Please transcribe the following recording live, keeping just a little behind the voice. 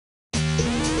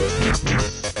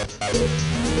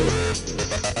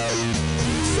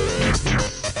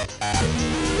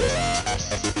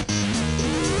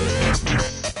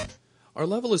Our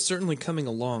level is certainly coming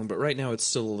along, but right now it's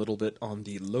still a little bit on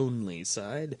the lonely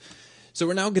side. So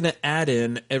we're now going to add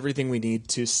in everything we need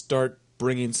to start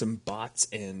bringing some bots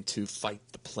in to fight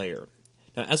the player.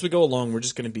 Now, as we go along, we're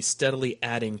just going to be steadily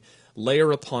adding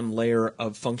layer upon layer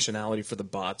of functionality for the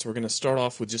bots. We're going to start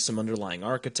off with just some underlying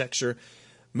architecture,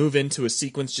 move into a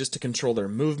sequence just to control their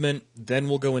movement, then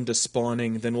we'll go into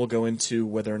spawning, then we'll go into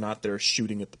whether or not they're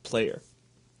shooting at the player.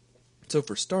 So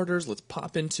for starters, let's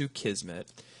pop into Kismet.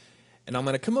 And I'm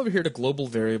going to come over here to global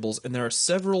variables, and there are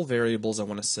several variables I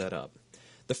want to set up.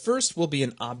 The first will be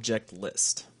an object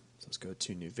list. So let's go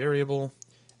to new variable,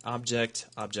 object,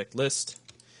 object list,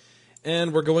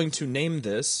 and we're going to name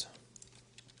this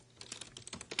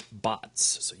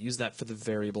bots. So use that for the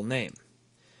variable name.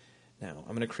 Now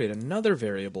I'm going to create another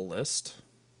variable list,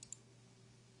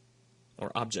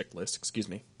 or object list, excuse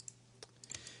me,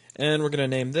 and we're going to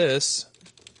name this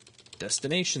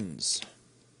destinations.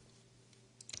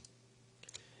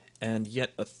 And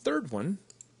yet a third one,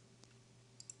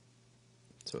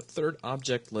 so a third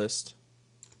object list,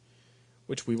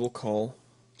 which we will call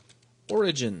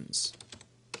origins.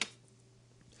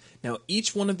 Now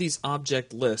each one of these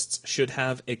object lists should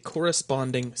have a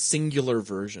corresponding singular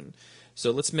version. So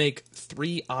let's make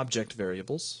 3 object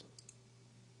variables.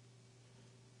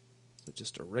 So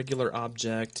just a regular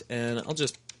object, and I'll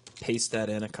just paste that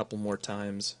in a couple more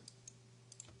times.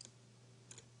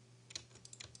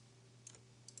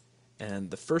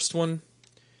 And the first one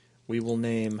we will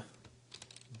name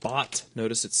bot.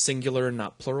 Notice it's singular,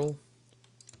 not plural.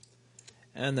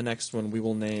 And the next one we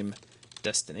will name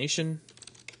destination.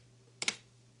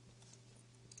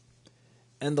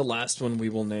 And the last one we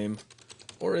will name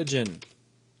origin.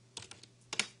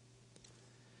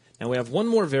 Now we have one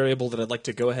more variable that I'd like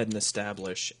to go ahead and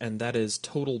establish, and that is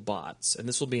total bots. And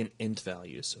this will be an int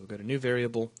value. So we'll go to new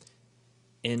variable,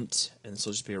 int, and this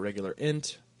will just be a regular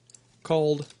int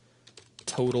called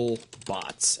total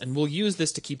bots. And we'll use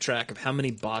this to keep track of how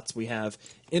many bots we have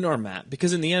in our map,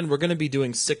 because in the end we're going to be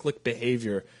doing cyclic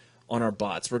behavior on our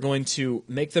bots. We're going to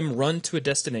make them run to a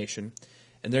destination,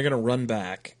 and they're going to run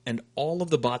back, and all of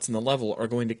the bots in the level are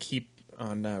going to keep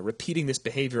on repeating this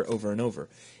behavior over and over.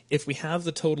 If we have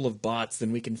the total of bots,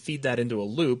 then we can feed that into a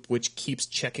loop which keeps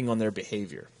checking on their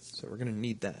behavior. So we're going to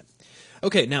need that.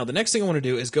 Okay, now the next thing I want to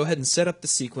do is go ahead and set up the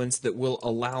sequence that will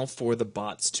allow for the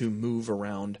bots to move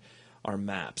around our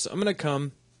map. So I'm going to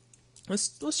come, let's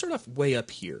start off way up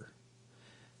here.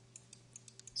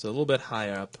 So a little bit high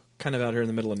up, kind of out here in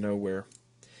the middle of nowhere.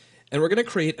 And we're going to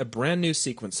create a brand new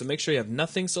sequence. So make sure you have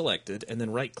nothing selected, and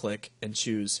then right click and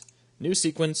choose new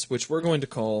sequence, which we're going to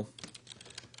call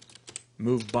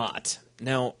move bot.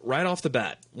 Now, right off the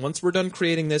bat, once we're done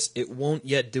creating this, it won't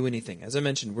yet do anything. As I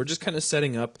mentioned, we're just kind of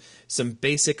setting up some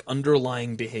basic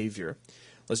underlying behavior.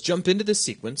 Let's jump into this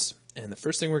sequence. And the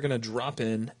first thing we're going to drop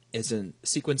in is a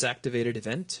sequence activated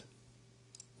event,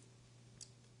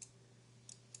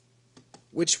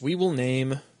 which we will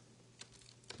name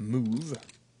move.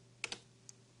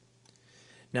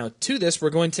 Now to this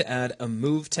we're going to add a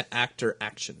move to actor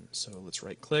action. So let's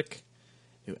right click,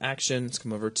 new action, let's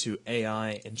come over to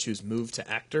AI and choose move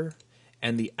to actor,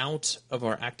 and the out of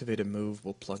our activated move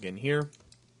will plug in here.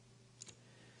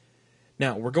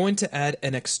 Now we're going to add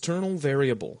an external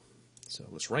variable. So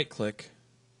let's right click,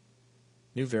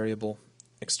 new variable,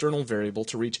 external variable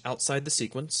to reach outside the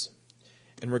sequence,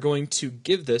 and we're going to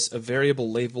give this a variable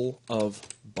label of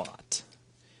bot,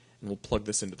 and we'll plug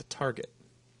this into the target.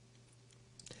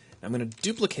 Now I'm going to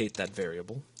duplicate that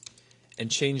variable and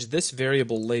change this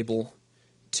variable label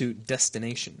to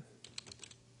destination.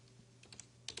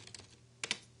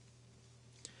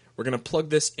 We're going to plug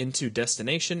this into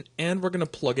destination, and we're going to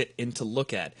plug it into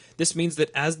look at. This means that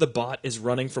as the bot is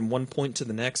running from one point to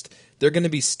the next, they're going to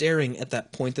be staring at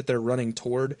that point that they're running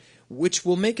toward, which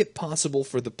will make it possible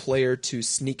for the player to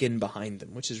sneak in behind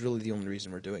them, which is really the only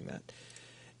reason we're doing that.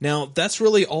 Now, that's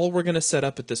really all we're going to set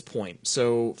up at this point.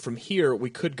 So from here,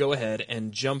 we could go ahead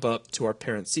and jump up to our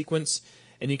parent sequence,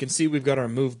 and you can see we've got our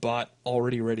move bot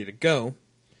already ready to go.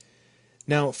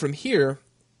 Now, from here,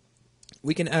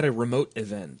 we can add a remote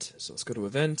event. So let's go to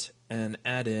event and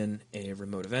add in a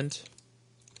remote event.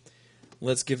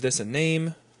 Let's give this a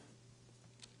name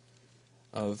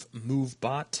of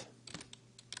moveBot.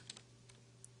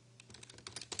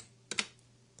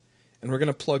 And we're going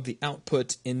to plug the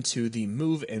output into the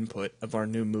move input of our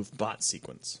new moveBot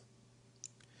sequence.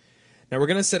 Now we're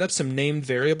going to set up some named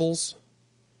variables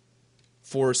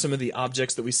for some of the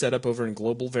objects that we set up over in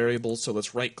global variables. So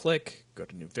let's right click, go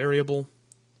to new variable,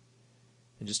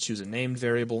 and just choose a named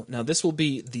variable. Now this will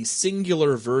be the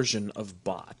singular version of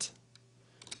bot.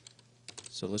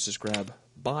 So let's just grab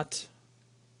bot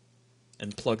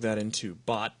and plug that into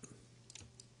bot.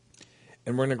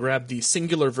 And we're going to grab the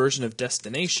singular version of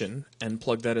destination and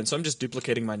plug that in. So I'm just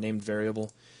duplicating my named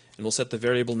variable, and we'll set the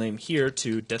variable name here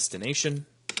to destination.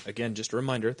 Again, just a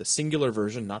reminder, the singular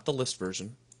version, not the list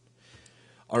version.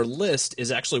 Our list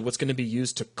is actually what's going to be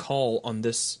used to call on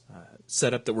this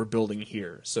setup that we're building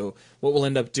here. So what we'll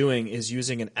end up doing is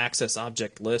using an access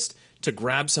object list to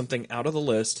grab something out of the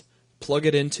list, plug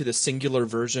it into the singular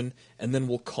version, and then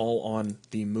we'll call on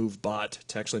the move bot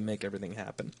to actually make everything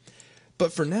happen.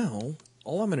 But for now,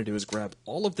 all I'm going to do is grab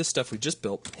all of this stuff we just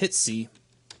built, hit C.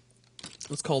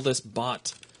 Let's call this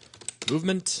bot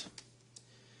movement.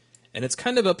 And it's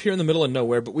kind of up here in the middle of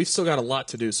nowhere, but we've still got a lot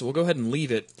to do, so we'll go ahead and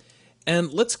leave it.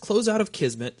 And let's close out of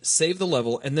Kismet, save the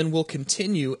level, and then we'll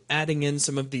continue adding in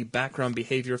some of the background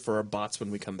behavior for our bots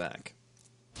when we come back.